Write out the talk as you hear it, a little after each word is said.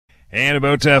And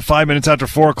about 5 minutes after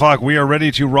 4 o'clock, we are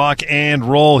ready to rock and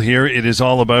roll here. It is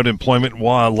all about employment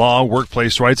law,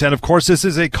 workplace rights. And, of course, this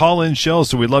is a call-in show,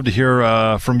 so we'd love to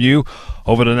hear from you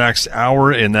over the next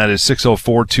hour, and that is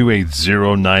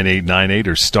 604-280-9898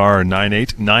 or star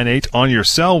 9898 on your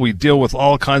cell. We deal with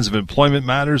all kinds of employment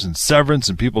matters and severance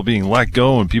and people being let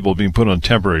go and people being put on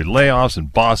temporary layoffs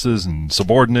and bosses and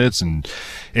subordinates and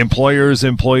employers,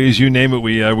 employees, you name it.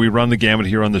 We run the gamut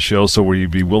here on the show, so we'd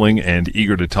be willing and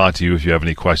eager to talk to you if you have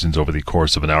any questions over the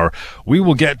course of an hour. We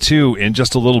will get to in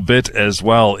just a little bit as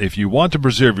well. If you want to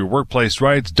preserve your workplace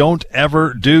rights, don't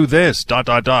ever do this, ...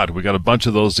 We got a bunch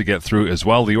of those to get through as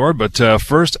well, Lior. But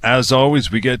first, as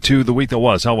always, we get to the week that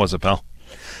was. How was it, pal?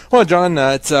 Well, John,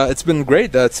 it's been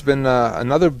great. It's been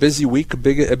another busy week, a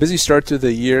busy start to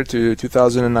the year, to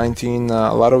 2019.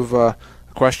 A lot of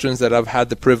questions that I've had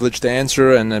the privilege to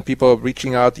answer, and people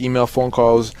reaching out, email, phone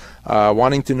calls,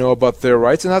 wanting to know about their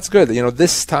rights, and that's good. You know,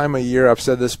 this time of year, I've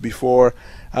said this before,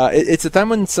 it's a time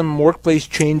when some workplace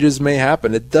changes may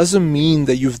happen. It doesn't mean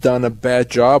that you've done a bad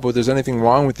job or there's anything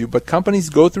wrong with you, but companies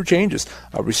go through changes,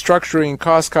 restructuring,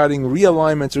 cost-cutting,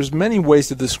 realignments. There's many ways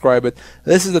to describe it.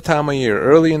 This is the time of year.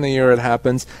 Early in the year it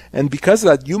happens, and because of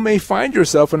that, you may find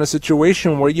yourself in a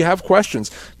situation where you have questions.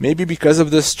 Maybe because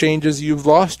of this changes, you've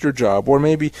lost your job, or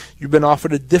maybe you've been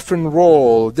offered a different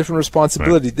role, different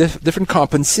responsibility, different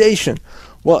compensation.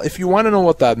 Well, if you want to know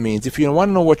what that means, if you want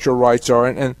to know what your rights are,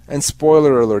 and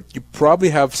spoiler alert, you probably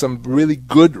have some really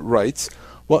good rights,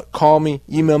 well, call me,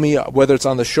 email me, whether it's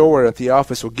on the show or at the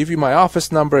office. We'll give you my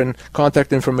office number and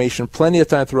contact information plenty of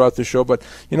time throughout the show. But,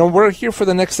 you know, we're here for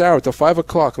the next hour till 5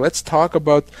 o'clock. Let's talk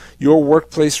about your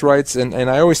workplace rights. And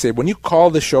I always say, when you call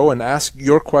the show and ask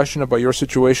your question about your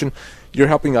situation, you're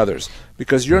helping others,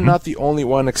 because you're not the only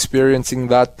one experiencing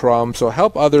that problem. So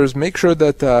help others. Make sure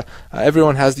that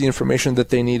everyone has the information that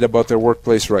they need about their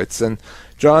workplace rights. And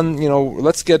John, you know,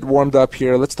 let's get warmed up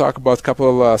here. Let's talk about a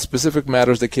couple of specific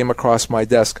matters that came across my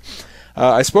desk.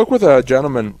 I spoke with a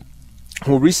gentleman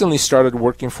who recently started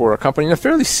working for a company in a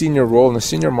fairly senior role, in a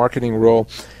senior marketing role.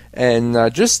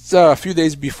 And just a few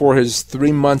days before his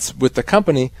 3 months with the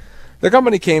company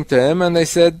came to him and they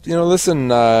said, you know, listen,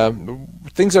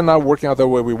 things are not working out the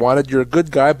way we wanted. You're a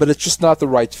good guy, but it's just not the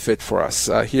right fit for us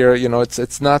here. You know,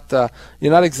 it's not,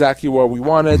 you're not exactly what we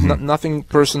wanted, nothing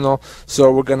personal,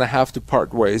 so we're going to have to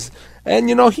part ways. And,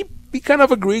 you know, he kind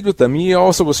of agreed with them. He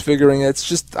also was figuring it's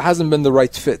just hasn't been the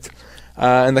right fit.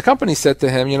 And the company said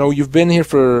to him, you know, you've been here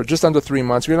for just under 3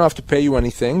 months. We don't have to pay you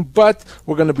anything, but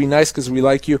we're going to be nice because we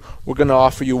like you. We're going to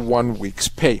offer you 1 week's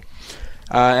pay.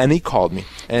 And he called me,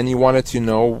 and he wanted to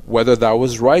know whether that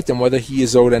was right and whether he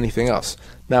is owed anything else.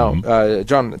 Now,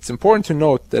 John, it's important to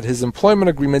note that his employment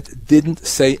agreement didn't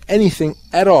say anything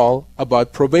at all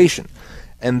about probation.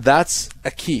 And that's a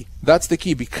key. That's the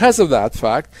key. Because of that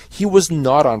fact, he was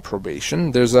not on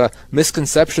probation. There's a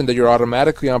misconception that you're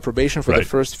automatically on probation for the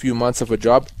first few months of a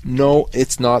job. No,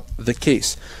 it's not the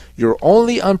case. You're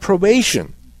only on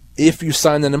probation if you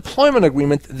sign an employment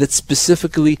agreement that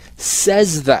specifically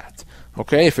says that.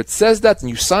 Okay, if it says that and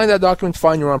you sign that document,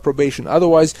 fine, you're on probation.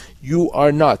 Otherwise, you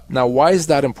are not. Now, why is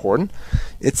that important?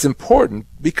 It's important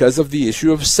because of the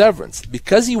issue of severance.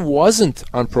 Because he wasn't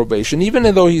on probation, even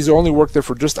though he's only worked there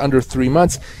for just under 3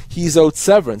 months, he's owed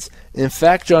severance. In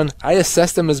fact, John, I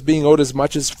assessed him as being owed as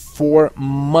much as 4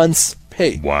 months'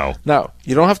 pay. Wow. Now,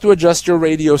 you don't have to adjust your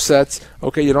radio sets.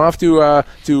 Okay, you don't have to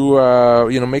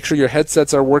make sure your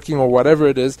headsets are working or whatever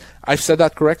it is. I've said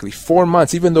that correctly. 4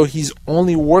 months, even though he's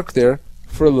only worked there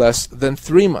for less than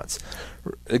 3 months.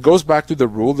 It goes back to the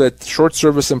rule that short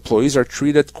service employees are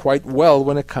treated quite well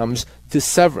when it comes to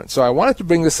severance. So I wanted to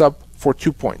bring this up for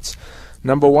 2 points.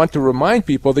 Number one, to remind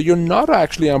people that you're not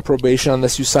actually on probation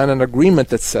unless you sign an agreement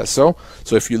that says so.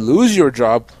 So if you lose your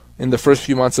job in the first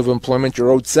few months of employment,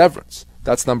 you're owed severance.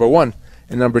 That's number one.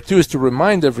 And number two is to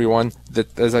remind everyone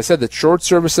that, as I said, that short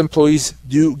service employees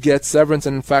do get severance,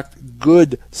 and in fact,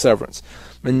 good severance.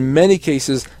 In many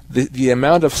cases, the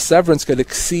amount of severance could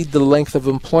exceed the length of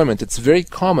employment. It's very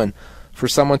common for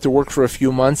someone to work for a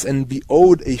few months and be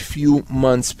owed a few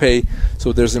months' pay.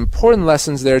 So there's important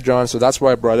lessons there, John, so that's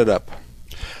why I brought it up.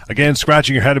 Again,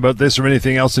 scratching your head about this or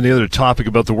anything else, any other topic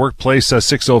about the workplace,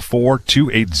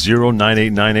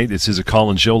 604-280-9898. This is a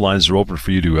call-in show. Lines are open for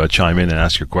you to chime in and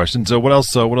ask your questions. What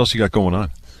else you got going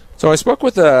on? So I spoke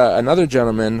with another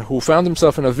gentleman who found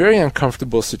himself in a very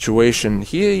uncomfortable situation.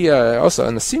 He also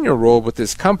in a senior role with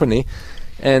this company,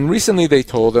 and recently they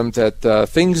told him that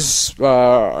things,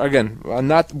 again, are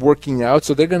not working out,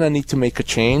 so they're going to need to make a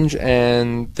change,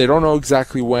 and they don't know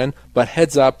exactly when, but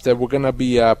heads up that we're going to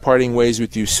be parting ways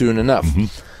with you soon enough.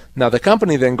 Now, the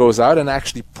company then goes out and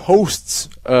actually posts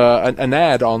an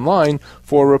ad online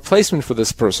for a replacement for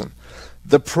this person.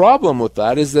 The problem with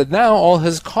that is that now all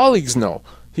his colleagues know.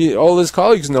 All his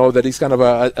colleagues know that he's kind of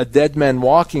a dead man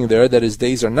walking there, that his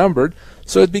days are numbered.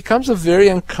 So it becomes a very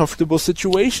uncomfortable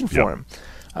situation for him.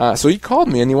 So he called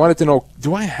me and he wanted to know,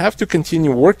 do I have to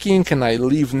continue working? Can I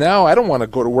leave now? I don't want to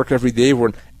go to work every day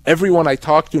when everyone I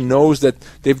talk to knows that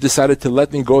they've decided to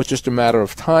let me go. It's just a matter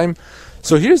of time.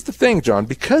 So here's the thing, John,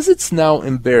 because it's now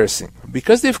embarrassing,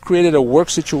 because they've created a work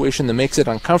situation that makes it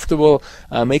uncomfortable,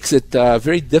 makes it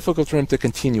very difficult for him to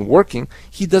continue working,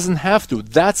 he doesn't have to.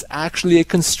 That's actually a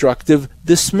constructive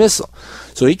dismissal.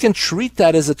 So he can treat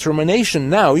that as a termination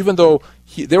now, even though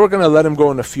they were going to let him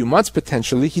go in a few months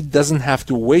potentially. He doesn't have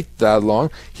to wait that long.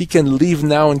 He can leave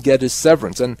now and get his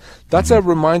severance. And that's a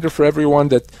reminder for everyone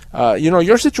that,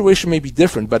 your situation may be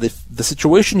different, but if the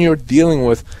situation you're dealing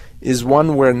with is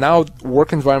one where now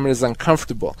work environment is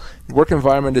uncomfortable, work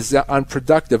environment is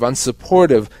unproductive,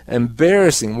 unsupportive,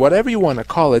 embarrassing, whatever you want to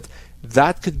call it,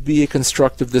 that could be a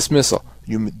constructive dismissal.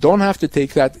 You don't have to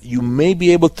take that. You may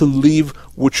be able to leave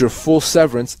with your full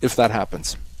severance if that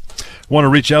happens. Want to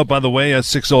reach out, by the way, at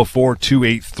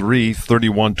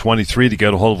 604-283-3123 to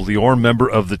get a hold of Lior, member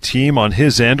of the team on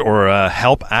his end, or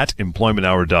help at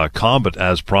employmenthour.com. But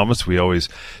as promised, we always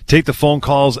take the phone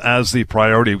calls as the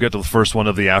priority. We get to the first one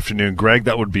of the afternoon. Greg,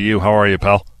 that would be you. How are you,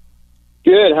 pal?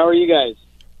 Good. How are you guys?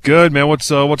 Good, man. What's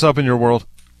up in your world?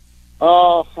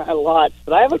 Oh, a lot.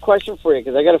 But I have a question for you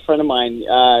because I got a friend of mine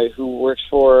who works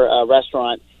for a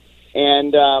restaurant.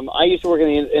 And I used to work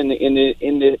in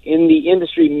the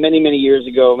industry many years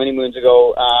ago, many moons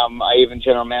ago. I even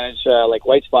general managed like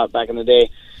White Spot back in the day.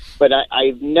 But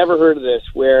I've never heard of this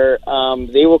where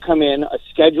they will come in a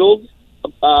scheduled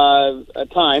a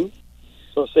time,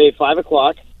 so say 5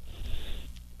 o'clock,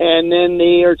 and then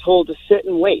they are told to sit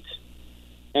and wait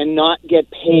and not get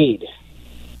paid.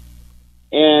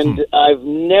 And I've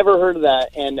never heard of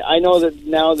that. And I know that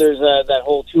now there's that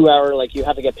whole 2 hour, like you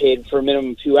have to get paid for a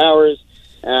minimum 2 hours.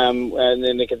 And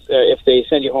then they can, if they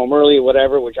send you home early or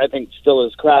whatever, which I think still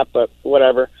is crap, but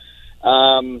whatever.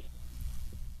 I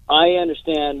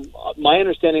understand, my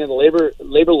understanding of the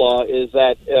labor law is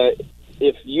that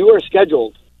if you are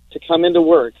scheduled to come into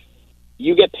work,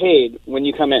 you get paid when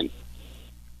you come in.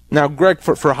 Now, Greg,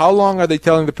 for how long are they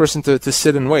telling the person to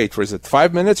sit and wait? Is it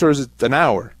 5 minutes or is it an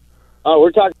hour?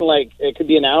 We're talking like it could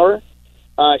be an hour.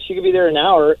 She could be there an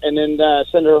hour and then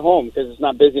send her home because it's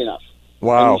not busy enough.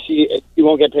 Wow. And she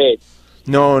won't get paid.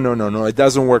 No. It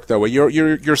doesn't work that way.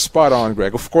 You're spot on,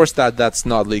 Greg. Of course that's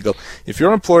not legal. If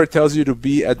your employer tells you to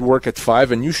be at work at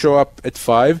 5 and you show up at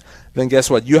 5, then guess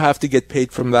what? You have to get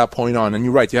paid from that point on. And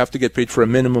you're right. You have to get paid for a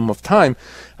minimum of time.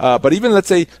 But even let's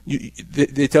say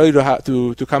they tell you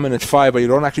to come in at 5, but you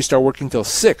don't actually start working till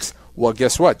 6. Well,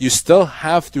 guess what? You still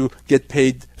have to get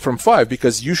paid from 5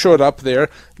 because you showed up there.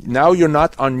 Now you're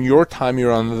not on your time,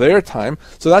 you're on their time.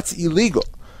 So that's illegal.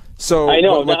 So I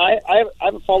know. I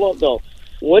have a follow-up, though.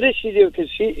 What does she do? Because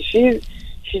she's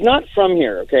not from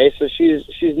here, okay? So she's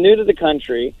new to the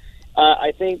country.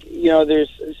 I think,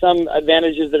 there's some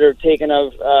advantages that are taken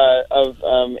of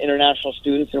international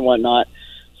students and whatnot.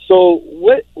 So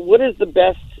what is the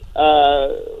best...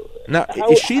 Now,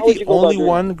 is she the only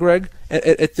one, Greg,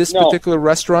 at this particular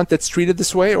restaurant that's treated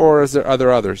this way, or are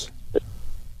there others?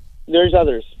 There's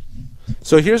others.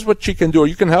 So here's what she can do, or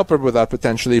you can help her with that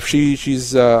potentially. If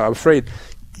she's afraid,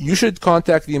 you should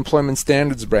contact the Employment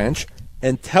Standards Branch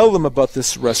and tell them about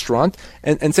this restaurant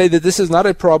and say that this is not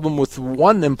a problem with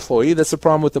one employee, that's a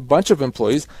problem with a bunch of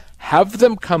employees. Have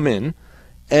them come in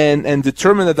and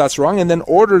determine that that's wrong, and then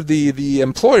order the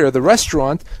employer, the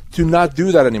restaurant, to not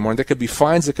do that anymore. And there could be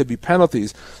fines, there could be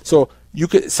penalties. So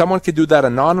someone could do that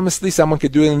anonymously, someone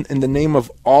could do it in the name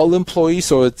of all employees,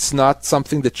 so it's not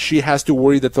something that she has to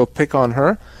worry that they'll pick on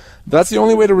her. That's the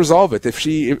only way to resolve it.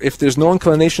 If there's no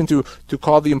inclination to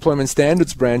call the Employment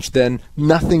Standards Branch, then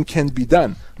nothing can be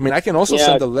done. I mean, I can also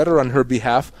send a letter on her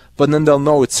behalf, but then they'll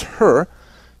know it's her.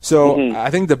 So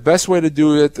I think the best way to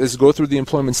do it is go through the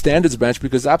Employment Standards Branch,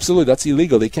 because absolutely that's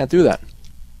illegal. They can't do that.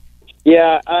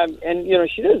 Yeah, and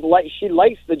she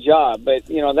likes the job, but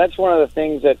that's one of the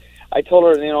things that I told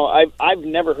her. I've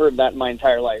never heard that in my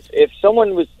entire life. If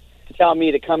someone was to tell me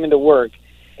to come into work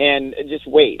and just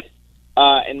wait,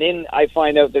 and then I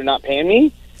find out they're not paying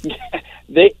me,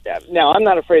 now I'm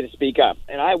not afraid to speak up,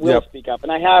 and I will speak up,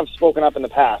 and I have spoken up in the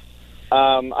past.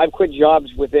 I've quit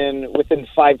jobs within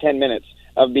 5-10 minutes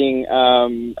of being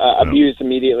abused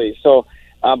immediately. So,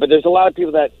 but there's a lot of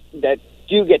people that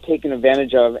do get taken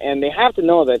advantage of, and they have to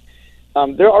know that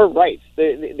there are rights.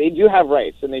 They do have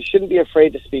rights, and they shouldn't be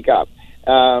afraid to speak up.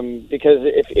 Because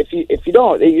if you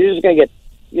don't, you're just going to get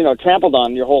trampled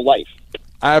on your whole life.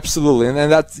 Absolutely.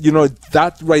 And that's,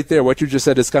 that right there, what you just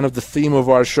said is kind of the theme of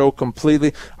our show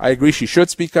completely. I agree. She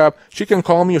should speak up. She can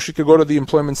call me, or she could go to the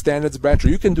Employment Standards Branch, or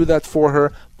you can do that for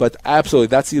her. But absolutely,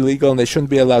 that's illegal, and they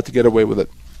shouldn't be allowed to get away with it.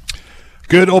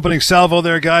 Good opening salvo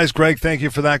there, guys. Greg, thank you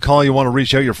for that call. You want to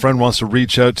reach out, your friend wants to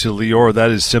reach out to Lior. That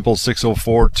is simple,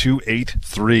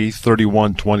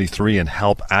 604-283-3123 and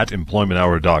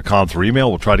help@employmenthour.com through email.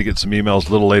 We'll try to get some emails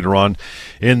a little later on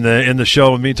in the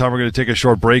show. In the meantime, we're going to take a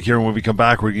short break here, and when we come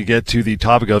back, we're going to get to the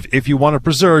topic of if you want to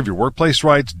preserve your workplace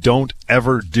rights, don't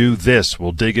ever do this.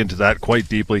 We'll dig into that quite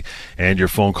deeply, and your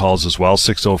phone calls as well,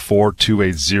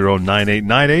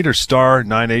 604-280-9898 or star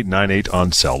 9898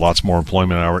 on cell. Lots more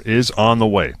Employment Hour is on the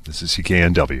way. This is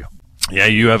CKNW. Yeah,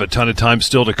 you have a ton of time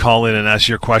still to call in and ask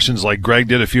your questions like Greg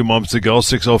did a few moments ago,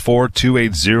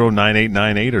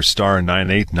 604-280-9898 or star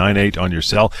 9898 on your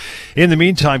cell. In the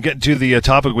meantime, getting to the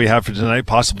topic we have for tonight,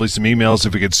 possibly some emails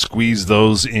if we could squeeze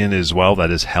those in as well. That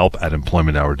is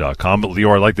help@employmenthour.com. But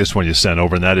Lior, I like this one you sent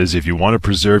over, and that is if you want to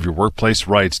preserve your workplace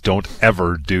rights, don't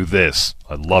ever do this.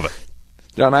 I love it.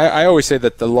 John, I always say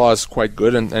that the law is quite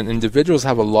good, and individuals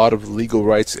have a lot of legal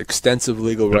rights, extensive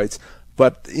legal rights.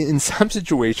 But in some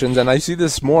situations, and I see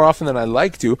this more often than I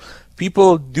like to,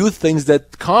 people do things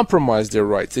that compromise their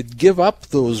rights, that give up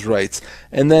those rights.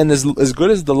 And then as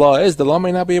good as the law is, the law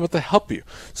may not be able to help you.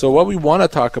 So what we want to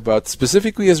talk about,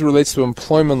 specifically as it relates to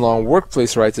employment law and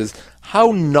workplace rights, is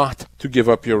how not to give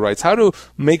up your rights, how to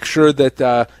make sure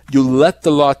that you let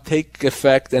the law take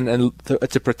effect and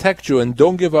to protect you and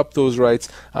don't give up those rights.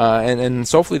 And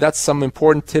so hopefully that's some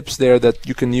important tips there that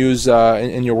you can use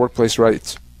in your workplace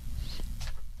rights.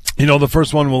 The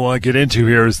first one we'll get into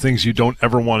here is things you don't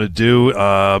ever want to do.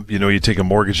 You take a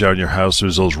mortgage out on your house,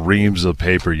 there's those reams of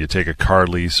paper. You take a car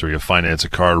lease or you finance a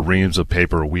car, reams of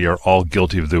paper. We are all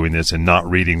guilty of doing this, and not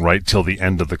reading right till the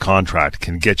end of the contract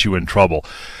can get you in trouble.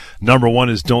 Number one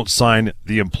is don't sign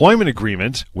the employment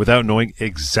agreement without knowing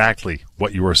exactly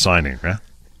what you are signing, right?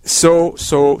 So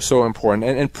important,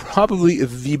 and probably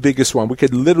the biggest one. We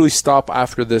could literally stop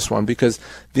after this one, because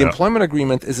the employment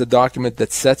agreement is a document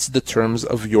that sets the terms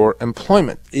of your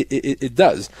employment. It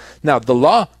does. Now, the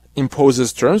law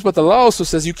imposes terms, but the law also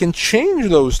says you can change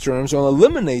those terms or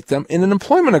eliminate them in an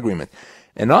employment agreement.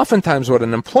 And oftentimes what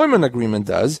an employment agreement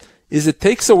does is it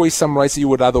takes away some rights that you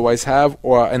would otherwise have,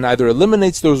 and either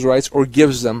eliminates those rights or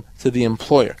gives them to the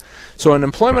employer. So an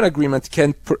employment agreement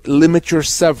can limit your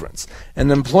severance.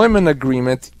 An employment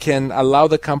agreement can allow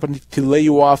the company to lay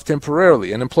you off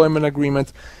temporarily. An employment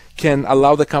agreement can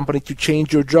allow the company to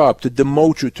change your job, to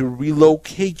demote you, to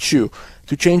relocate you,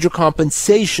 to change your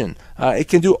compensation. It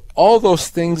can do all those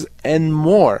things and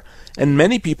more. And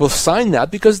many people sign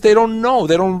that because they don't know,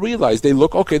 they don't realize. They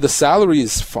look, okay, the salary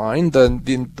is fine,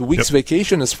 the week's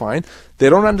vacation is fine. They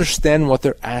don't understand what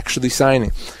they're actually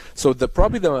signing. So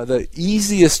probably the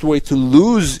easiest way to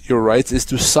lose your rights is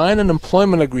to sign an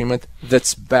employment agreement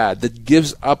that's bad, that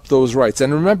gives up those rights.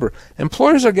 And remember,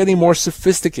 employers are getting more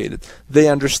sophisticated. They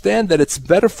understand that it's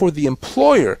better for the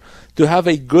employer to have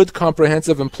a good,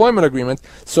 comprehensive employment agreement.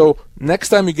 So next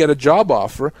time you get a job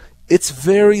offer, it's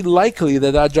very likely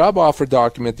that that job offer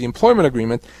document, the employment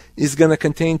agreement, is going to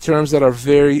contain terms that are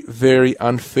very, very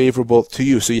unfavorable to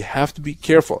you. So you have to be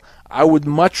careful. I would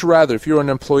much rather, if you're an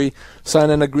employee, sign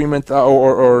an agreement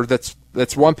or that's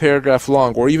one paragraph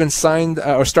long, or even signed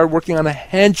or start working on a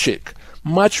handshake.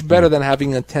 Much better than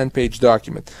having a 10-page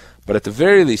document. But at the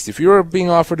very least, if you're being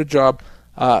offered a job,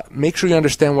 make sure you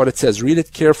understand what it says. Read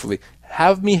it carefully.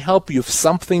 Have me help you if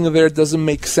something there doesn't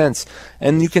make sense,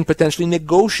 and you can potentially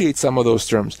negotiate some of those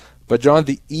terms. But John,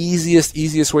 the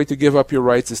easiest way to give up your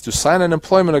rights is to sign an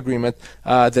employment agreement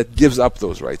that gives up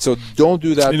those rights. So don't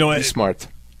do that. Be smart.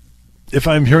 If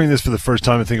I'm hearing this for the first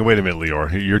time and thinking, wait a minute,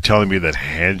 Lior, you're telling me that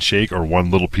handshake or one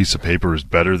little piece of paper is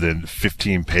better than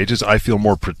 15 pages? I feel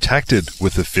more protected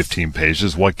with the 15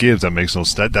 pages. What gives? That makes no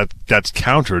sense. That's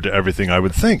counter to everything I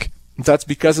would think. That's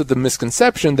because of the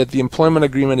misconception that the employment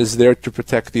agreement is there to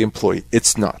protect the employee.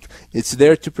 It's not. It's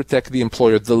there to protect the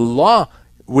employer. The law,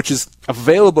 which is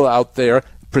available out there,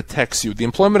 protects you. The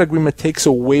employment agreement takes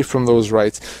away from those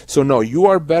rights. So no, you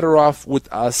are better off with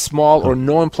a small or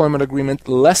no employment agreement.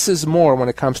 Less is more when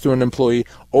it comes to an employee.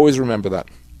 Always remember that.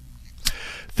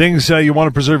 Things you want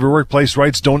to preserve your workplace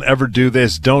rights, don't ever do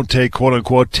this. Don't take, quote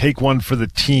unquote, take one for the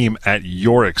team at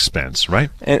your expense, right?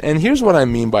 And here's what I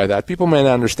mean by that. People may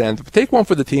not understand. Take one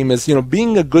for the team is,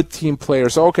 being a good team player.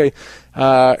 So, okay,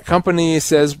 company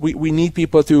says we need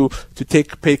people to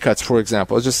take pay cuts, for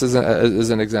example, just as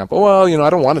an example. Well, I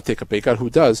don't want to take a pay cut. Who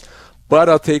does? but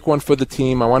I'll take one for the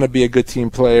team. I want to be a good team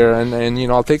player, and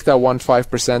I'll take that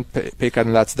 5% pay cut,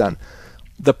 and that's done.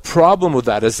 The problem with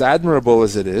that, as admirable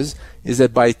as it is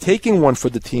that by taking one for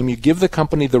the team, you give the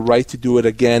company the right to do it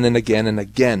again and again and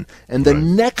again. And the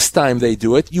next time they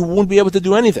do it, you won't be able to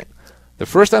do anything. The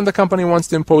first time the company wants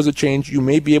to impose a change, you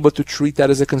may be able to treat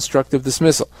that as a constructive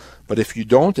dismissal. But if you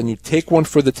don't and you take one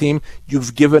for the team,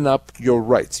 you've given up your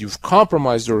rights. You've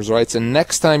compromised those rights, and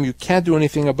next time you can't do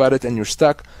anything about it and you're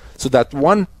stuck. So that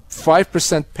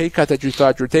 5% pay cut that you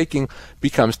thought you're taking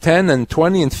becomes 10 and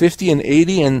 20 and 50 and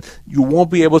 80, and you won't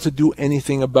be able to do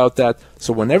anything about that.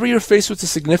 So whenever you're faced with a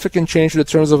significant change to the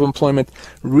terms of employment,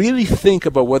 really think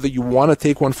about whether you want to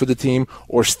take one for the team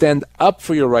or stand up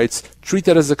for your rights, treat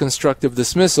that as a constructive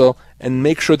dismissal, and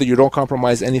make sure that you don't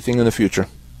compromise anything in the future.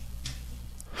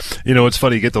 It's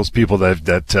funny, you get those people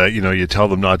that you tell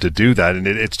them not to do that, and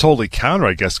it's totally counter,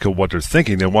 I guess, to what they're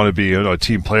thinking. They want to be a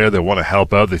team player. They want to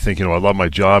help out. They think, I love my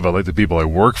job. I like the people I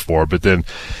work for. But then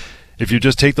if you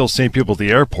just take those same people to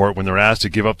the airport when they're asked to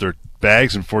give up their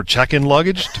bags and for check-in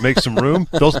luggage to make some room,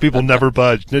 those people never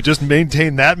budge. They just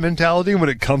maintain that mentality when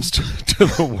it comes to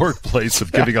the workplace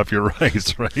of giving up your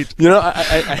rights, right?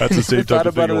 I That's the same thought type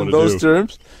of thing about it you in want to those do.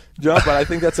 terms, John, but I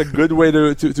think that's a good way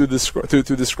to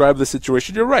describe the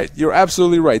situation. You're right. You're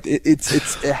absolutely right. It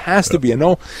has to be. I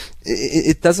know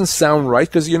it doesn't sound right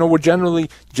because we're generally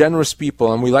generous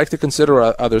people and we like to consider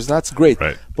others. That's great.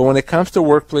 Right. But when it comes to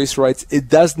workplace rights, it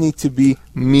does need to be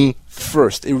me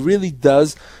first. It really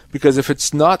does, because if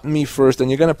it's not me first, then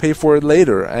you're going to pay for it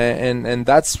later, and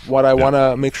that's what I want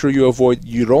to make sure you avoid.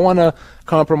 You don't want to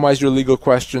compromise your legal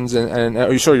questions and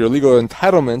your legal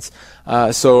entitlements.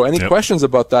 So any questions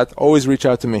about that, always reach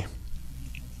out to me.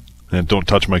 And don't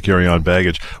touch my carry-on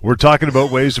baggage. We're talking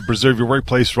about ways to preserve your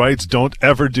workplace rights. Don't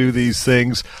ever do these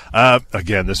things.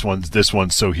 Again, this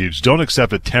one's so huge. Don't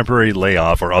accept a temporary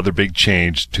layoff or other big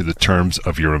change to the terms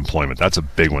of your employment. That's a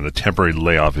big one. The temporary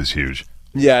layoff is huge.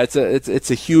 Yeah, it's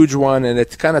a huge one, and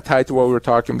it's kind of tied to what we were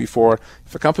talking before.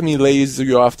 If a company lays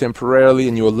you off temporarily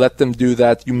and you will let them do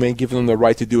that, you may give them the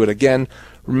right to do it again.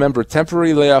 Remember,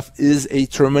 temporary layoff is a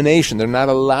termination. They're not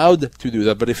allowed to do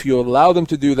that. But if you allow them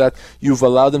to do that, you've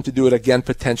allowed them to do it again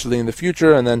potentially in the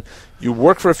future. And then you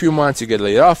work for a few months, you get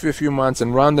laid off for a few months,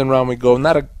 and round we go.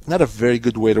 Not a very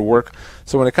good way to work.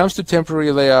 So when it comes to temporary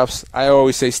layoffs, I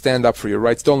always say stand up for your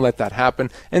rights. Don't let that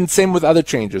happen. And same with other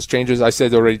changes. Changes, I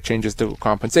said already, changes to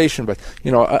compensation. But,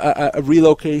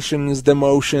 relocations,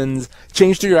 demotions,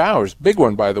 change to your hours. Big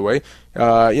one, by the way.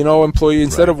 Employee,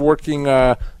 instead of working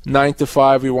 9 to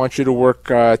 5, we want you to work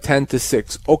 10 to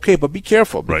 6. Okay, but be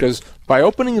careful, because by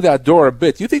opening that door a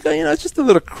bit, you think, it's just a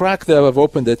little crack that I've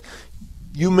opened it.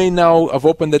 You may now have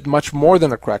opened it much more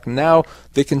than a crack. Now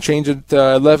they can change it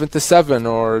 11 to 7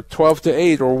 or 12 to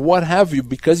 8 or what have you,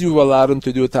 because you've allowed them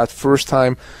to do it that first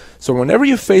time. So whenever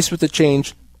you're faced with a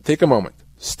change, take a moment.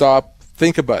 Stop.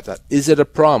 Think about that. Is it a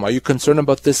problem? Are you concerned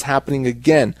about this happening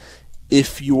again?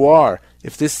 If you are,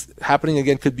 if this happening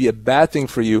again could be a bad thing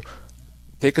for you,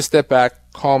 take a step back,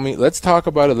 call me, let's talk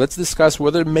about it, let's discuss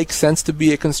whether it makes sense to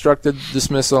be a constructive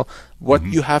dismissal, what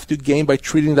you have to gain by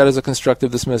treating that as a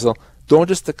constructive dismissal. Don't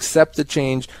just accept the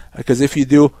change, because if you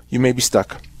do, you may be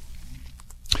stuck.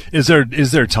 Is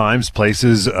there times,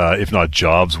 places, if not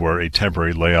jobs, where a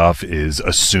temporary layoff is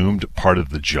assumed part of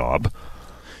the job?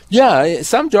 Yeah,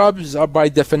 some jobs are by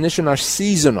definition are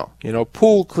seasonal.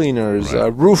 Pool cleaners,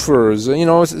 roofers.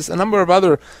 It's a number of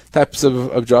other types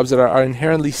of jobs that are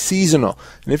inherently seasonal.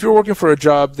 And if you're working for a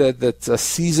job that's a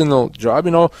seasonal job,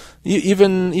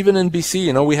 even in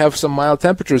BC, we have some mild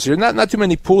temperatures here. Not too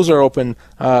many pools are open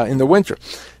in the winter.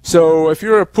 So if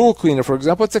you're a pool cleaner, for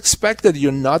example, it's expected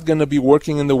you're not going to be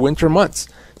working in the winter months.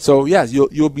 So yes,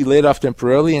 you'll be laid off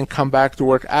temporarily and come back to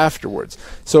work afterwards.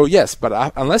 So yes,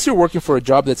 but unless you're working for a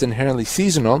job that's inherently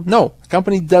seasonal, no, a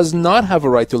company does not have a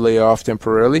right to lay off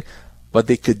temporarily, but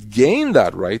they could gain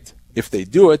that right if they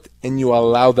do it and you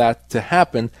allow that to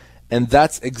happen, and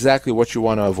that's exactly what you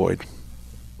want to avoid.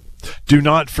 Do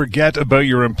not forget about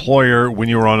your employer when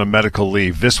you're on a medical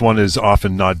leave. This one is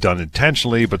often not done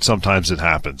intentionally, but sometimes it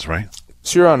happens, right?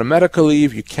 So you're on a medical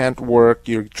leave, you can't work,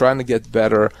 you're trying to get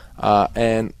better,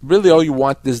 and really all you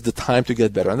want is the time to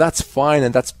get better. And that's fine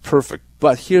and that's perfect.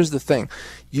 But here's the thing.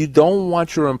 You don't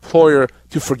want your employer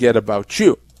to forget about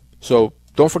you. So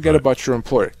don't forget about your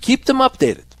employer. Keep them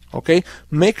updated. Okay?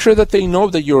 Make sure that they know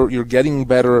that you're getting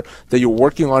better, that you're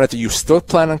working on it, that you still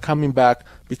plan on coming back.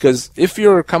 Because if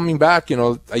you're coming back,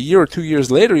 a year or 2 years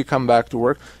later you come back to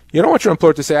work, you don't want your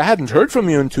employer to say, I hadn't heard from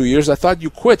you in 2 years. I thought you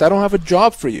quit. I don't have a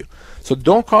job for you. So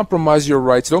don't compromise your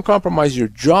rights. Don't compromise your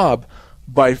job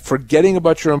by forgetting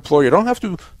about your employer. You don't have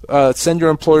to send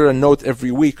your employer a note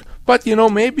every week, But,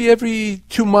 maybe every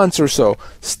 2 months or so,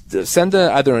 send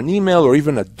either an email or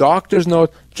even a doctor's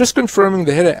note, just confirming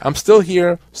that, hey, I'm still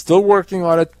here, still working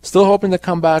on it, still hoping to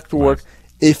come back to work.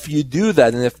 If you do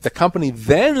that, and if the company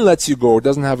then lets you go or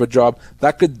doesn't have a job,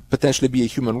 that could potentially be a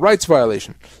human rights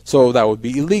violation. So that would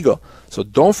be illegal. So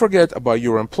don't forget about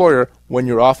your employer when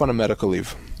you're off on a medical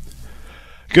leave.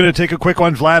 Going to take a quick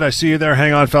one, Vlad. I see you there.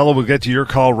 Hang on, fellow. We'll get to your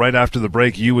call right after the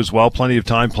break. You as well. Plenty of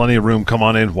time, plenty of room. Come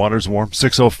on in. Water's warm.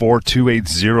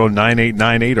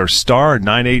 604-280-9898 or star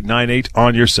 9898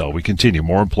 on your cell. We continue.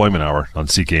 More Employment Hour on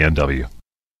CKNW.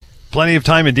 Plenty of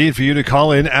time indeed for you to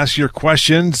call in, ask your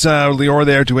questions. Lior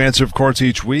there to answer, of course,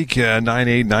 each week.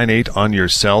 9898 on your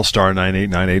cell, star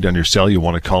 9898 on your cell. You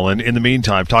want to call in. In the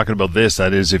meantime, talking about this,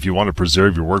 that is, if you want to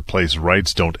preserve your workplace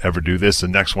rights, don't ever do this. The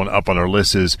next one up on our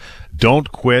list is don't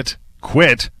quit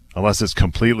unless it's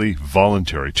completely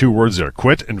voluntary. 2 words there,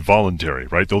 quit and voluntary,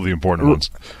 right? Those are the important ones.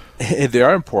 They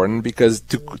are important because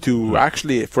to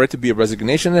actually, for it to be a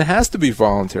resignation, it has to be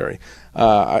voluntary.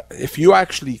 If you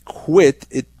actually quit,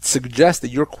 it suggests that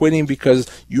you're quitting because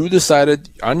you decided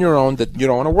on your own that you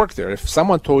don't want to work there. If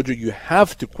someone told you you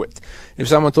have to quit, if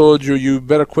someone told you you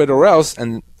better quit or else,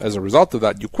 and as a result of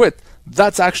that you quit,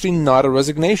 that's actually not a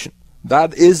resignation.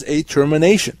 That is a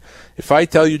termination. If I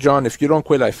tell you, John, if you don't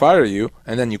quit, I fire you,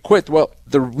 and then you quit, well,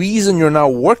 the reason you're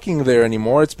not working there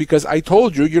anymore, it's because I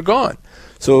told you you're gone.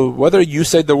 So whether you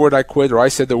said the word I quit or I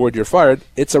said the word you're fired,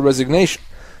 it's a resignation.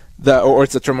 Or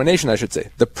it's a termination, I should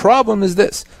say. The problem is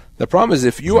this. The problem is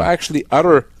if you actually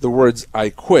utter the words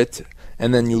I quit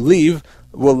and then you leave,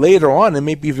 well, later on it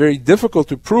may be very difficult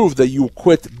to prove that you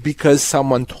quit because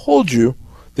someone told you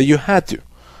that you had to.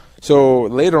 So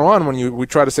later on when we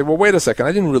try to say, well, wait a second,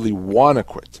 I didn't really want to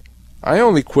quit. I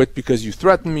only quit because you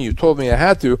threatened me, you told me I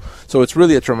had to, so it's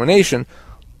really a termination.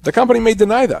 The company may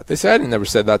deny that. They say, I never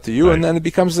said that to you, right. And then it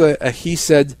becomes a he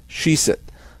said, she said.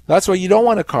 That's why you don't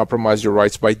want to compromise your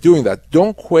rights by doing that.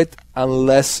 Don't quit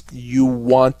unless you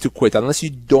want to quit, unless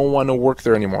you don't want to work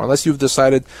there anymore, unless you've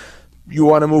decided you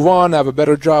want to move on, have a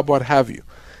better job, what have you.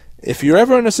 If you're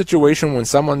ever in a situation when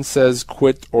someone says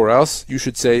quit or else, you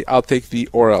should say, I'll take the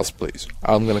or else, please.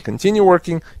 I'm going to continue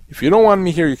working. If you don't want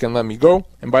me here, you can let me go.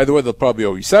 And by the way, they'll probably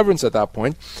owe you severance at that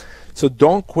point. So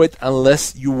don't quit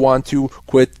unless you want to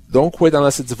quit. Don't quit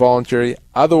unless it's voluntary.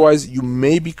 Otherwise, you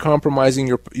may be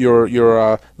compromising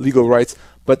your legal rights.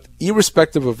 But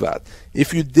irrespective of that,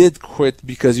 if you did quit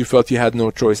because you felt you had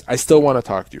no choice, I still want to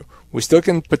talk to you. We still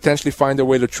can potentially find a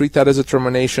way to treat that as a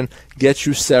termination, get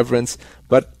you severance.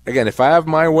 But again, if I have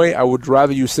my way, I would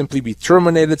rather you simply be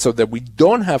terminated so that we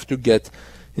don't have to get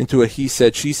into a he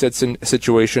said, she said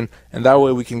situation. And that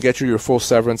way we can get you your full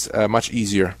severance much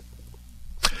easier.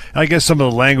 I guess some of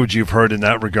the language you've heard in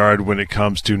that regard when it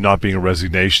comes to not being a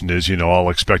resignation is, I'll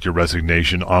expect your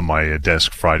resignation on my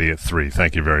desk Friday at 3.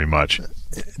 Thank you very much.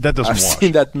 That doesn't I've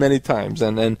seen that many times,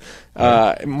 and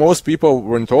most people,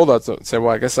 when told that, say,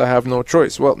 well, I guess I have no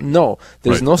choice. Well, no,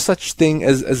 there's no such thing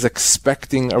as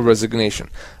expecting a resignation.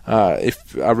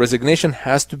 If a resignation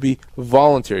has to be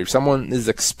voluntary. If someone is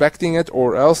expecting it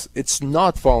or else, it's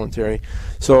not voluntary.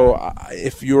 So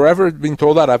if you're ever being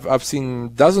told that, I've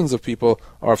seen dozens of people,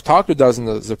 or I've talked to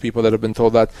dozens of people that have been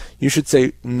told that, you should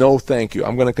say, no, thank you.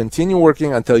 I'm going to continue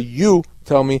working until you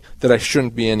tell me that I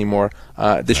shouldn't be anymore.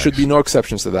 There should be no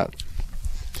exceptions to that.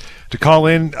 To call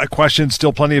in a question,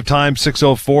 still plenty of time,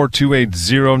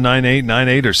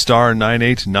 604-280-9898 or star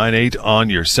 9898 on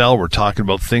your cell. We're talking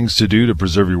about things to do to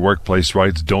preserve your workplace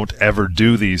rights. Don't ever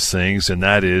do these things, and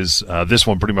that is, this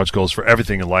one pretty much goes for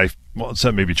everything in life, well,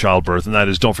 except maybe childbirth, and that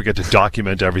is don't forget to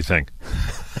document everything.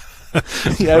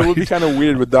 Yeah, it would be kind of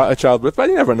weird with childbirth, but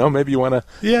you never know. Maybe you want to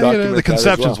document the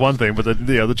conception's one thing, but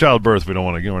the childbirth we don't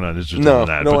want to. We're not interested in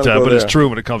that. But it's true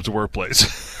when it comes to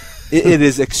workplace. It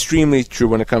is extremely true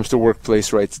when it comes to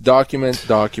workplace rights. Document.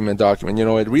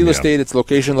 At real estate, it's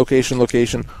location.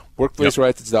 Workplace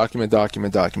rights, it's document.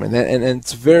 And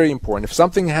it's very important. If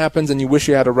something happens and you wish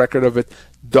you had a record of it,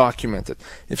 document it.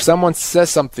 If someone says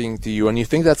something to you and you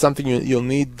think that's something you'll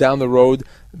need down the road,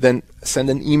 then send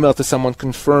an email to someone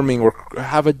confirming, or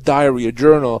have a diary, a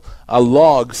journal, a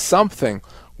log, something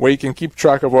where you can keep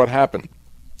track of what happened.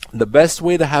 The best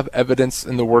way to have evidence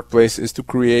in the workplace is to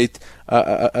create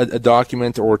a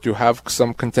document, or to have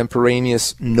some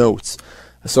contemporaneous notes.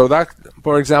 So that,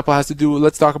 for example, has to do,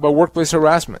 let's talk about workplace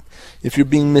harassment. If you're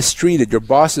being mistreated, your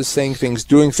boss is saying things,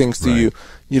 doing things to you,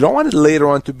 you don't want it later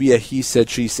on to be a he said,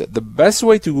 she said. The best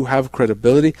way to have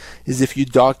credibility is if you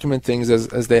document things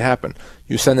as they happen.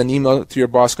 You send an email to your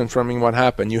boss confirming what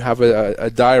happened. You have a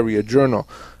diary, a journal.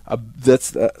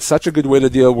 That's such a good way to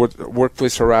deal with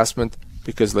workplace harassment.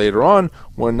 because later on,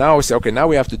 when now we say, okay, now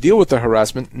we have to deal with the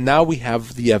harassment, now we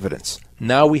have the evidence.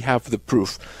 Now we have the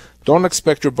proof. Don't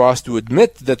expect your boss to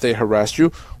admit that they harassed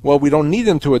you. Well, we don't need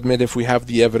them to admit if we have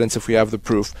the evidence, if we have the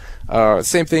proof.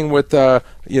 Same thing with,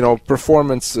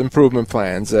 performance improvement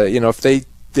plans. If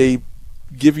they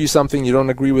give you something, you don't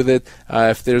agree with it,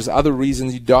 if there's other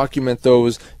reasons, you document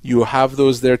those, you have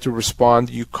those there to respond.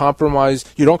 You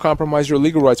don't compromise your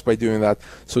legal rights by doing that.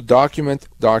 So document.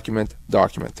 That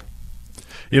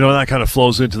kind of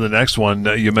flows into the next one.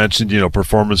 You mentioned,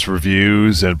 performance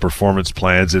reviews and performance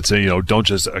plans. It's, don't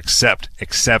just accept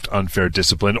unfair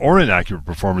discipline or inaccurate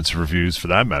performance reviews for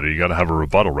that matter. You got to have a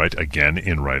rebuttal, right? Again,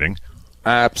 in writing.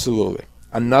 Absolutely.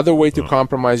 Another way to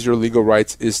compromise your legal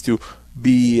rights is to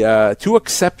be too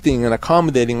accepting and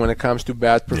accommodating when it comes to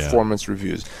bad performance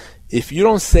reviews. If you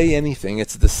don't say anything,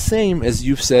 it's the same as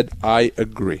you've said, I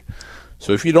agree.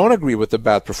 So if you don't agree with the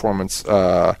bad performance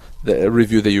the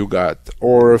review that you got,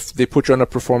 or if they put you on a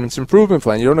performance improvement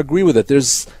plan, you don't agree with it,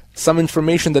 there's some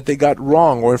information that they got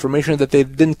wrong or information that they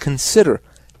didn't consider,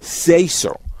 say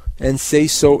so. And say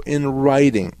so in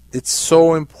writing. It's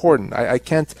so important. I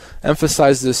can't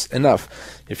emphasize this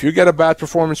enough. If you get a bad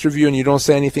performance review and you don't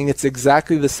say anything, it's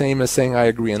exactly the same as saying I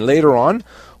agree. And later on,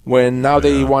 when now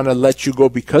they want to let you go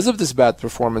because of this bad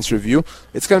performance review,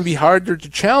 it's going to be harder to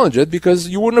challenge it because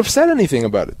you wouldn't have said anything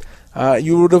about it.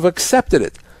 You would have accepted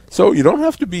it. So you don't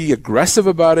have to be aggressive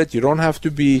about it. You don't have to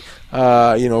be,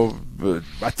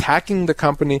 attacking the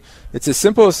company. It's as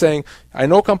simple as saying, I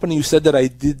know, company, you said that I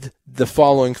did the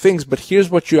following things, but here's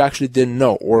what you actually didn't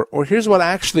know, or here's what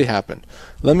actually happened.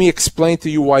 Let me explain to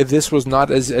you why this was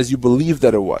not as you believe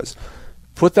that it was.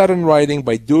 Put that in writing.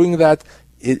 By doing that,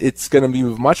 it's going to be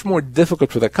much more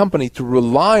difficult for the company to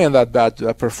rely on that bad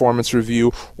performance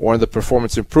review or on the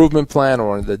performance improvement plan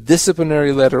or on the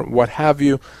disciplinary letter, what have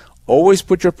you. Always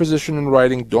put your position in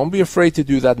writing. Don't be afraid to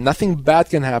do that. Nothing bad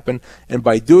can happen. And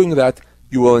by doing that,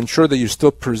 you will ensure that you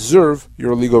still preserve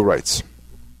your legal rights.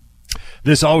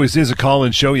 This always is a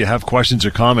call-in show. You have questions or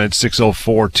comments,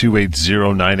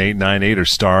 604-280-9898 or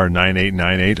star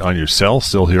 9898 on your cell.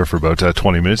 Still here for about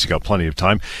 20 minutes. You got plenty of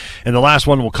time. And the last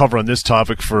one we'll cover on this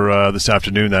topic for this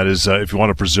afternoon, that is, if you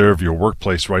want to preserve your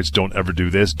workplace rights, don't ever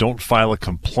do this. Don't file a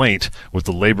complaint with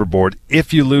the labor board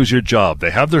if you lose your job.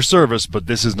 They have their service, but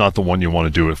this is not the one you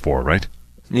want to do it for, right?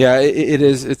 Yeah, it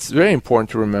is. It's very important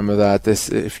to remember that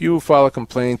if you file a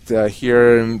complaint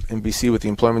here in BC with the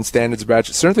Employment Standards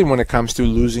Branch, certainly when it comes to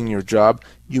losing your job,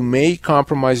 you may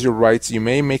compromise your rights. You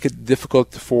may make it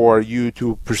difficult for you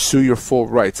to pursue your full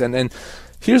rights. And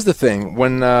here's the thing: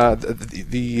 when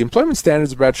the Employment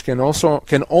Standards Branch can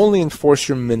only enforce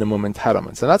your minimum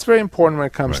entitlements, and that's very important when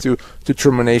it comes to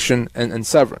termination and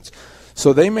severance.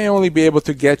 So they may only be able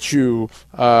to get you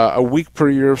a week per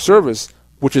year of service,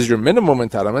 which is your minimum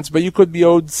entitlements, but you could be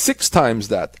owed 6 times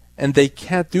that, and they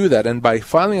can't do that. And by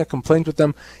filing a complaint with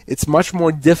them, it's much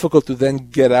more difficult to then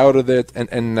get out of it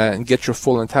and get your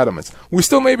full entitlements. We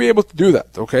still may be able to do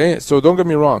that, okay? So don't get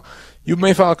me wrong. You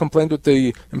may file a complaint with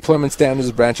the Employment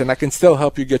Standards Branch, and I can still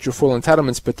help you get your full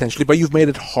entitlements potentially, but you've made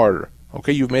it harder,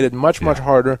 okay? You've made it much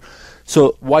harder.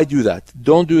 So why do that?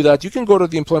 Don't do that. You can go to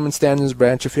the Employment Standards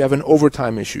Branch if you have an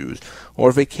overtime issue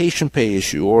or vacation pay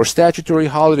issue or statutory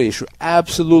holiday issue.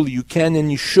 Absolutely, you can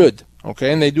and you should,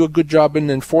 okay? And they do a good job in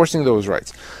enforcing those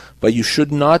rights. But you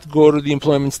should not go to the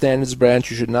Employment Standards Branch.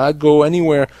 You should not go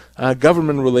anywhere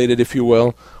government-related, if you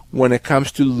will, when it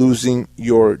comes to losing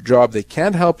your job. They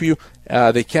can't help you.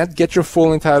 They can't get your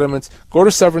full entitlements. Go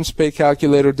to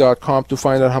severancepaycalculator.com to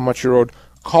find out how much you're owed.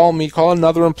 Call me, call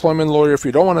another employment lawyer. If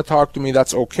you don't want to talk to me,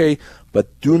 that's okay.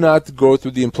 But do not go through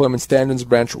the Employment Standards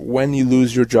Branch when you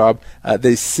lose your job.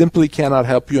 They simply cannot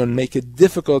help you and make it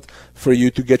difficult for you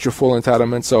to get your full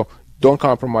entitlement. So don't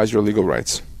compromise your legal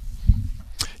rights.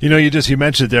 You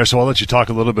mentioned it there, so I'll let you talk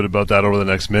a little bit about that over the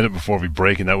next minute before we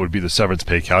break, and that would be the severance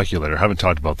pay calculator. I haven't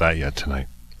talked about that yet tonight.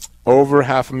 Over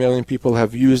 500,000 people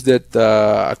have used it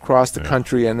across the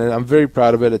country, and I'm very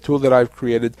proud of it, a tool that I've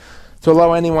created to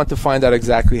allow anyone to find out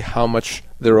exactly how much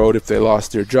they're owed if they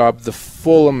lost their job, the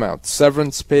full amount.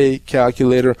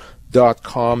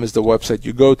 Severancepaycalculator.com is the website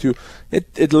you go to.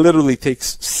 It literally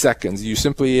takes seconds. You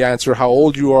simply answer how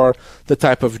old you are, the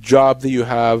type of job that you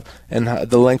have, and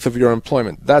the length of your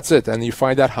employment. That's it. And you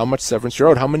find out how much severance you're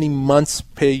owed, how many months'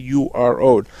 pay you are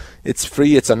owed. It's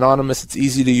free, it's anonymous, it's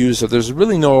easy to use, so there's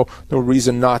really no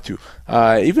reason not to.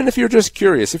 Even if you're just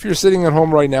curious, if you're sitting at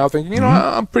home right now thinking,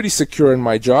 I'm pretty secure in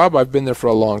my job, I've been there for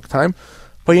a long time,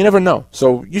 but you never know.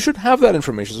 So you should have that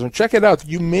information. So check it out.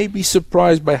 You may be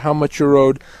surprised by how much you're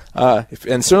owed.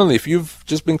 And certainly if you've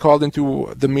just been called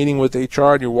into the meeting with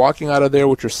HR and you're walking out of there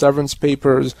with your severance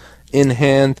papers, in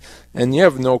hand, and you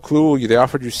have no clue. They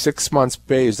offered you 6 months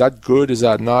pay. Is that good? Is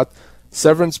that not?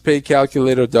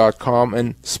 SeverancePayCalculator.com,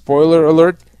 and spoiler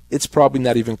alert, it's probably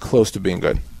not even close to being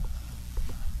good.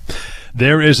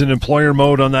 There is an employer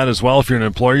mode on that as well. If you're an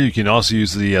employer, you can also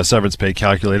use the severance pay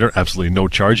calculator. Absolutely no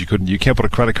charge. You can't put a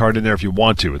credit card in there if you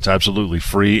want to. It's absolutely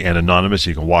free and anonymous.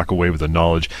 You can walk away with the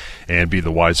knowledge and be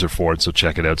the wiser for it. So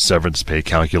check it out,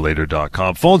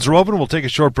 severancepaycalculator.com. Phones are open. We'll take a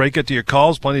short break. Get to your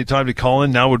calls. Plenty of time to call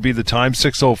in. Now would be the time,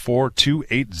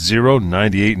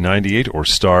 604-280-9898 or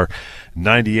star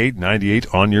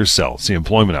 9898 on your cell. It's the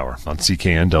Employment Hour on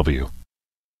CKNW.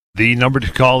 The number to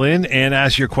call in and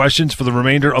ask your questions for the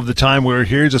remainder of the time we're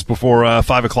here, just before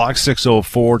 5 o'clock,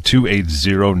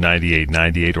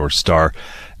 604-280-9898 or star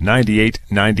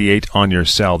 9898 on your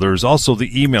cell. There's also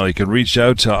the email. You can reach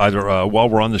out to either while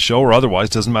we're on the show or otherwise,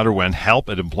 doesn't matter when,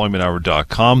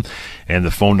 help@employmenthour.com. And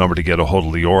the phone number to get a hold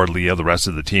of Lior, Leah, the rest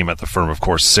of the team at the firm, of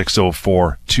course,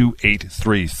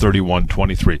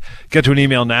 604-283-3123. Get to an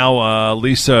email now.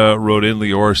 Lisa wrote in,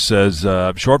 Lior says,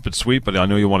 short but sweet, but I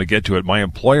know you want to get to it. My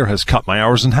employer has cut my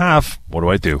hours in half. What do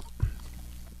I do?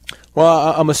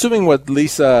 Well, I'm assuming what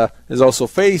Lisa is also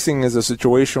facing is a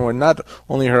situation where not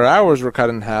only her hours were cut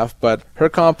in half, but her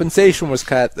compensation was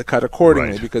cut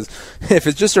accordingly. Right. Because if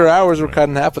it's just her hours were cut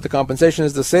in half, but the compensation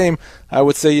is the same, I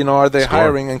would say, are they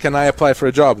hiring, and can I apply for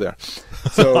a job there?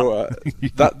 So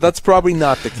that's probably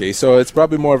not the case. So it's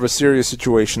probably more of a serious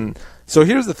situation. So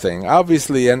here's the thing.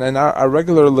 Obviously, and our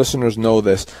regular listeners know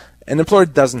this, an employer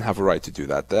doesn't have a right to do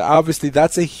that. Obviously,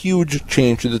 that's a huge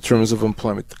change to the terms of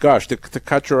employment. Gosh, to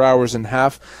cut your hours in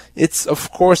half,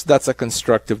 of course, that's a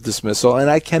constructive dismissal, and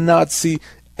I cannot see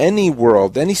any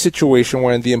situation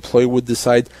where the employee would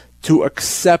decide to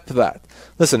accept that.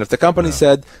 Listen, if the company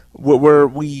said,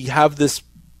 we have this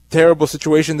terrible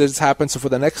situation that's happened, so for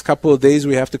the next couple of days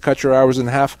we have to cut your hours in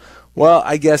half, well,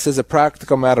 I guess as a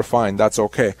practical matter, fine, that's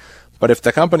okay. But if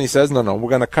the company says, no, we're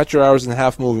going to cut your hours in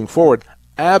half moving forward,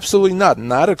 absolutely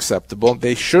not acceptable.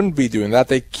 They shouldn't be doing that.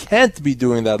 They can't be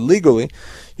doing that legally.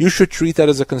 You should treat that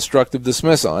as a constructive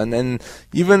dismissal. And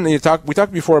even we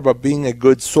talked before about being a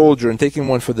good soldier and taking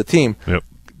one for the team. Yep.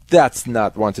 That's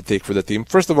not one to take for the team.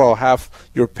 First of all, half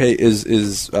your pay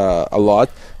is a lot,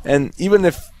 and even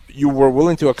if you were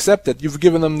willing to accept it, you've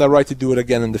given them the right to do it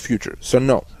again in the future. So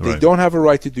no, they don't have a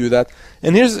right to do that.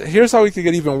 And here's how it could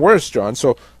get even worse, John.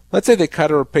 So let's say they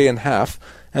cut her pay in half,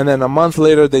 and then a month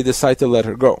later they decide to let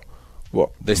her go.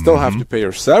 Well, they still have to pay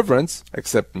her severance,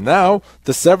 except now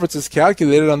the severance is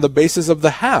calculated on the basis of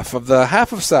the half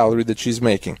of salary that she's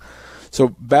making.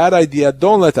 So bad idea.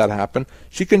 Don't let that happen.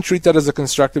 She can treat that as a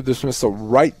constructive dismissal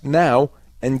right now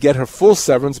and get her full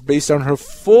severance based on her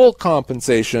full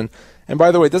compensation. And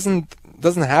by the way, it doesn't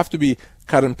have to be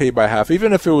cut and paid by half.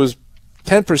 Even if it was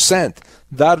 10%,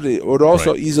 that would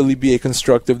also easily be a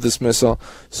constructive dismissal.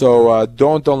 So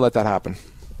don't let that happen.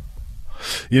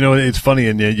 It's funny,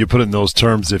 and you put it in those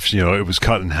terms. If it was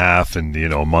cut in half, and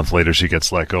a month later she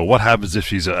gets let go, what happens if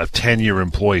she's a 10-year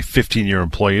employee, 15-year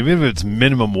employee? Even if it's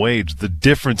minimum wage, the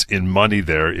difference in money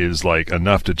there is like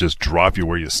enough to just drop you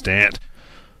where you stand.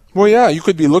 Well, yeah, you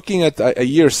could be looking at a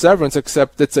year severance,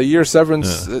 except it's a year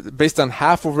severance based on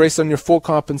half of based on your full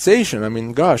compensation. I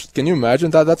mean, gosh, can you imagine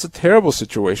that? That's a terrible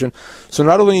situation. So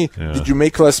not only did you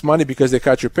make less money because they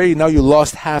cut your pay, now you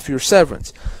lost half your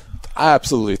severance.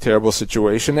 Absolutely terrible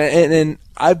situation. And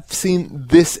I've seen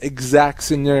this exact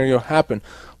scenario happen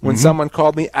when someone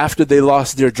called me after they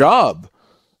lost their job.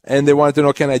 And they wanted to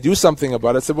know, can I do something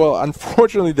about it? I said, well,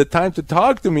 unfortunately, the time to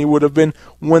talk to me would have been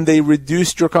when they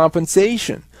reduced your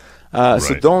compensation.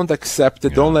 So don't accept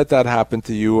it. Don't let that happen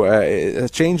to you. A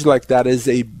change like that is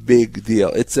a big deal.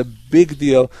 It's a big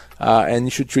deal, and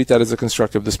you should treat that as a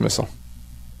constructive dismissal.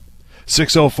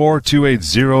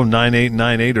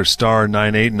 604-280-9898 or star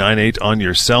 9898 on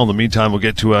your cell. In the meantime, we'll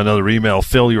get to another email.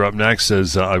 Phil, you're up next.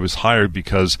 Says, I was hired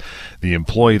because the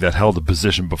employee that held the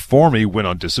position before me went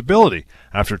on disability.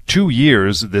 After 2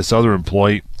 years, this other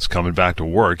employee is coming back to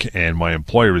work, and my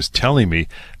employer is telling me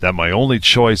that my only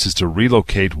choice is to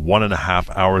relocate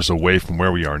 1.5 hours away from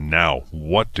where we are now.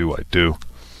 What do I do?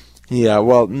 Yeah,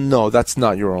 well, no, that's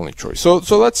not your only choice. So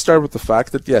let's start with the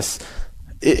fact that, yes,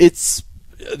 it's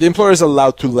the employer is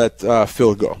allowed to let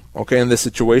Phil go. Okay, in this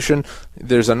situation,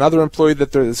 there's another employee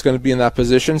that's going to be in that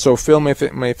position. So Phil may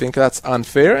think that's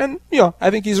unfair, and I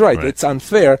think he's right. It's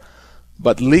unfair,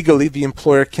 but legally the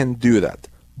employer can do that.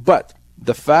 But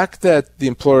the fact that the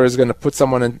employer is going to put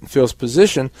someone in Phil's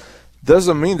position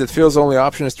doesn't mean that Phil's only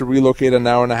option is to relocate an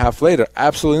hour and a half later.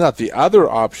 Absolutely not. The other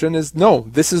option is, no,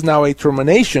 this is now a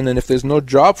termination, and if there's no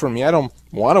job for me, I don't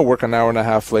want to work an hour and a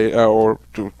half later or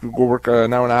to go work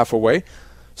an hour and a half away.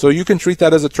 So you can treat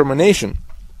that as a termination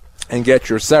and get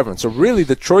your severance. So really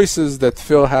the choices that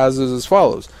Phil has is as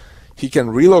follows. He can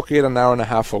relocate an hour and a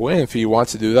half away. If he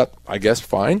wants to do that, I guess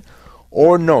fine.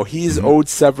 Or no, he's owed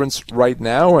severance right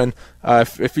now, and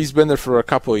if he's been there for a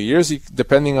couple of years,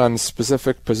 depending on his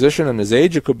specific position and his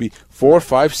age, it could be 4,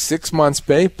 5, 6 months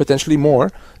pay, potentially more,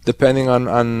 depending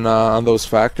on those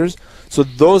factors. So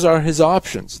those are his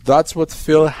options. That's what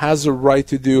Phil has a right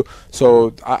to do.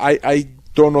 So I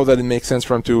don't know that it makes sense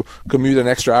for him to commute an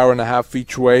extra hour and a half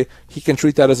each way. He can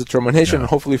treat that as a termination and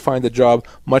hopefully find a job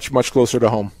much, much closer to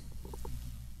home.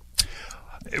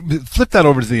 Flip that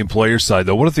over to the employer side,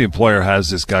 though. What if the employer has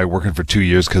this guy working for 2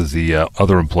 years because the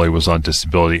other employee was on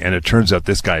disability, and it turns out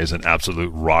this guy is an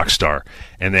absolute rock star,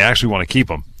 and they actually want to keep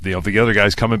him? The other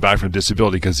guy's coming back from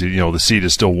disability because the seat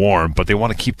is still warm, but they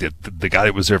want to keep the guy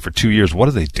that was there for 2 years. What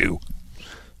do they do?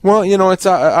 Well, it's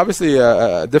obviously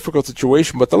a difficult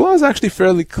situation, but the law is actually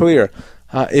fairly clear.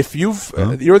 If you're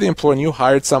the employer and you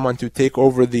hired someone to take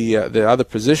over the other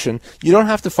position, you don't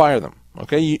have to fire them.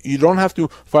 Okay, you don't have to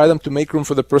fire them to make room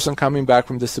for the person coming back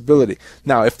from disability.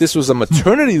 Now, if this was a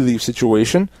maternity leave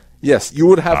situation, yes, you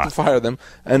would have to fire them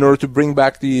in order to bring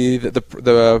back the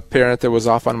parent that was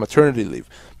off on maternity leave.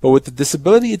 But with the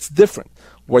disability, it's different.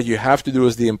 What you have to do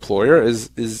as the employer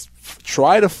is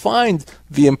try to find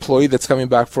the employee that's coming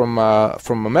back from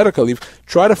a medical leave.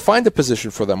 Try to find a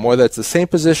position for them, whether it's the same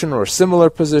position or a similar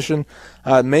position.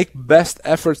 Make best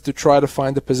efforts to try to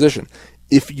find a position.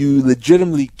 If you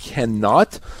legitimately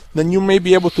cannot, then you may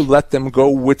be able to let them go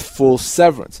with full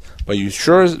severance. But you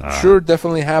sure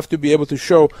definitely have to be able to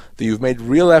show that you've made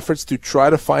real efforts to try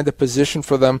to find a position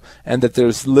for them and that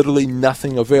there's literally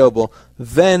nothing available.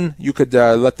 Then you could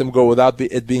let them go without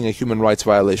it being a human rights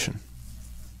violation.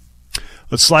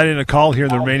 Let's slide in a call here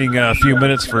in the remaining few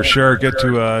minutes for sure. Get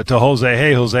to Jose.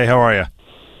 Hey, Jose, how are you?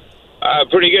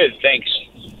 Pretty good, thanks.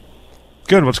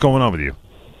 Good. What's going on with you?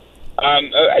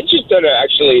 I just thought I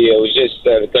was just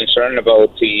concerned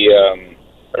about the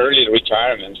early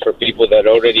retirement for people that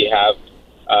already have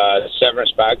a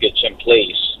severance package in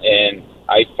place, and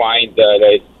I find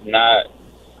that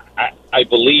I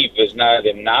believe is not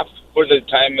enough for the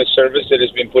time of service that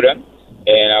has been put in,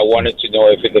 and I wanted to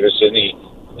know if there's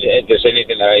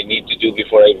anything that I need to do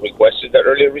before I requested that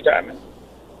early retirement.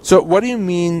 So what do you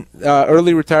mean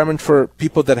early retirement for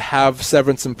people that have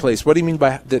severance in place? What do you mean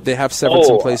by that they have severance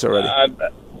in place already?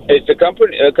 It's a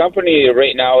company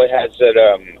right now. It has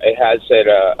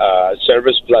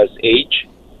service plus age,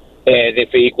 and if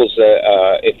it equals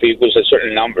a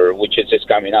certain number, which is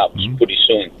coming up pretty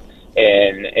soon,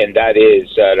 and that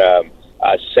is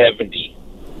at 70.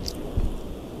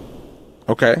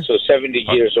 Okay. So 70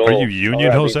 years old. Are you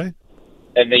union, Jose?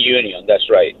 And the union, that's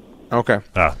right. Okay.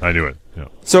 I knew it. Yeah.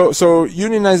 So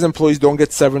unionized employees don't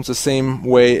get severance the same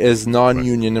way as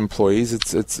non-union employees.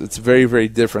 It's very, very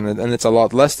different, and it's a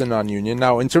lot less than non-union.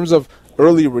 Now, in terms of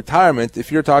early retirement, if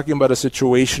you're talking about a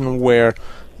situation where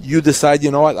you decide,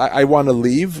 you know what, I want to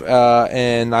leave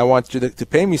and I want you to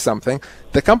pay me something,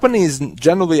 the company is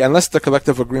generally, unless the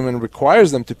collective agreement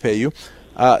requires them to pay you,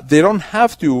 they don't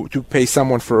have to pay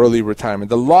someone for early retirement.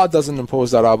 The law doesn't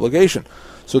impose that obligation.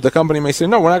 So the company may say,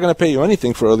 no, we're not going to pay you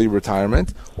anything for early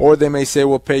retirement. Or they may say,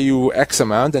 we'll pay you X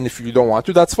amount, and if you don't want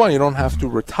to, that's fine. You don't have to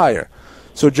retire.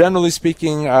 So generally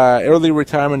speaking, early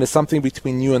retirement is something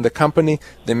between you and the company.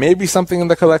 There may be something in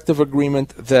the collective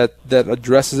agreement that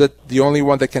addresses it. The only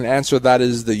one that can answer that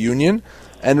is the union.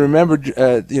 And remember,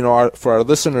 for our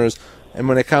listeners, and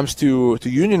when it comes to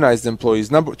unionized employees,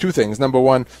 two things. Number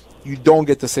one, you don't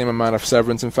get the same amount of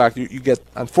severance. In fact, you get,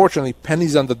 unfortunately,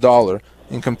 pennies on the dollar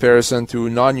in comparison to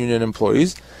non-union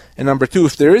employees. And number two,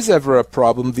 if there is ever a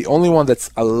problem, the only one that's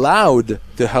allowed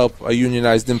to help a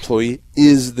unionized employee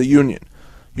is the union.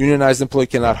 Unionized employee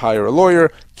cannot hire a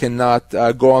lawyer, cannot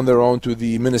go on their own to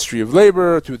the Ministry of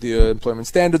Labor, to the Employment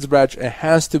Standards Branch. It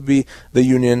has to be the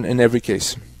union in every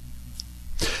case.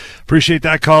 Appreciate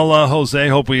that call, Jose.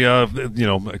 Hope we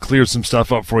cleared some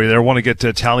stuff up for you there. I want to get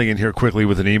to Tally in here quickly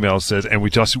with an email. It says, and we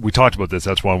talked about this.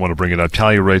 That's why I want to bring it up.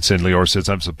 Tally writes in, Lior says,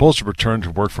 I'm supposed to return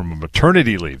to work from a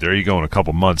maternity leave. There you go, in a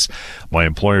couple months. My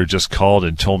employer just called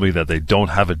and told me that they don't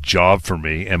have a job for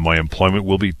me and my employment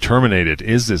will be terminated.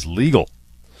 Is this legal?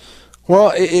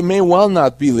 Well, it may well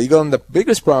not be legal, and the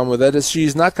biggest problem with that is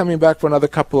she's not coming back for another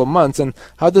couple of months. And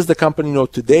how does the company know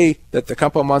today that a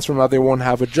couple of months from now they won't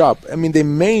have a job? I mean, they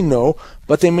may know,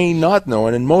 but they may not know.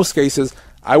 And in most cases,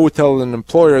 I would tell an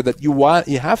employer that you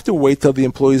have to wait till the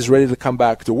employee is ready to come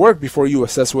back to work before you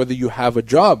assess whether you have a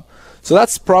job. So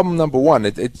that's problem number one.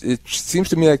 It seems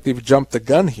to me like they've jumped the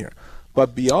gun here.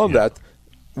 But beyond that,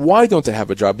 why don't they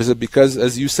have a job? Is it because,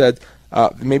 as you said,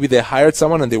 maybe they hired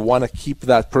someone and they want to keep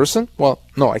that person. Well,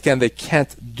 no, they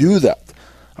can't do that.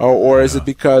 Or is it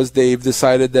because they've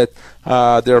decided that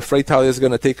they're afraid Talia is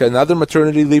going to take another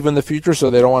maternity leave in the future, so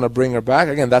they don't want to bring her back?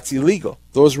 Again, that's illegal.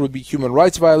 Those would be human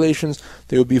rights violations.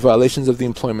 They would be violations of the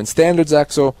Employment Standards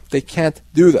Act, so they can't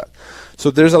do that. So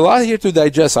there's a lot here to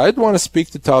digest. I'd want to speak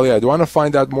to Talia. I'd want to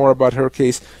find out more about her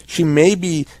case. She may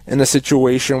be in a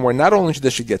situation where not only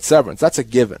does she get severance, that's a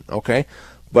given, okay?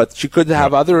 But she could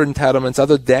have other entitlements,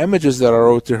 other damages that are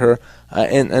owed to her.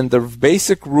 And the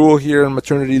basic rule here in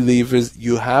maternity leave is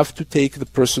you have to take the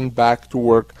person back to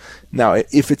work. Now,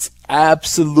 if it's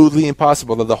absolutely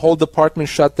impossible, that the whole department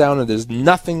shut down and there's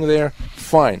nothing there,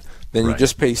 fine. Then you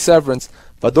just pay severance.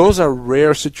 But those are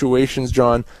rare situations,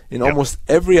 John. In almost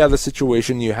every other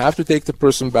situation, you have to take the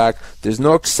person back. There's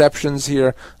no exceptions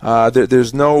here.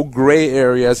 There's no gray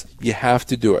areas. You have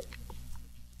to do it.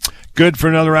 Good for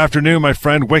another afternoon, my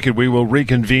friend. Wicked. We will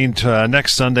reconvene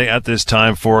next Sunday at this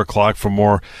time, 4 o'clock, for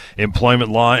more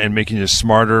employment law and making you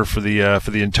smarter for the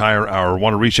entire hour.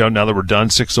 Want to reach out now that we're done,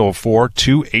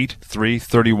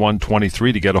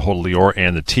 604-283-3123 to get a hold of Lior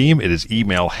and the team. It is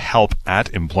email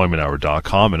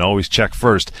help@employmenthour.com, and always check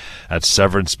first at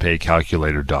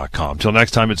severancepaycalculator.com. Till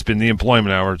next time, it's been the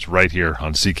Employment Hour. It's right here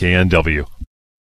on CKNW.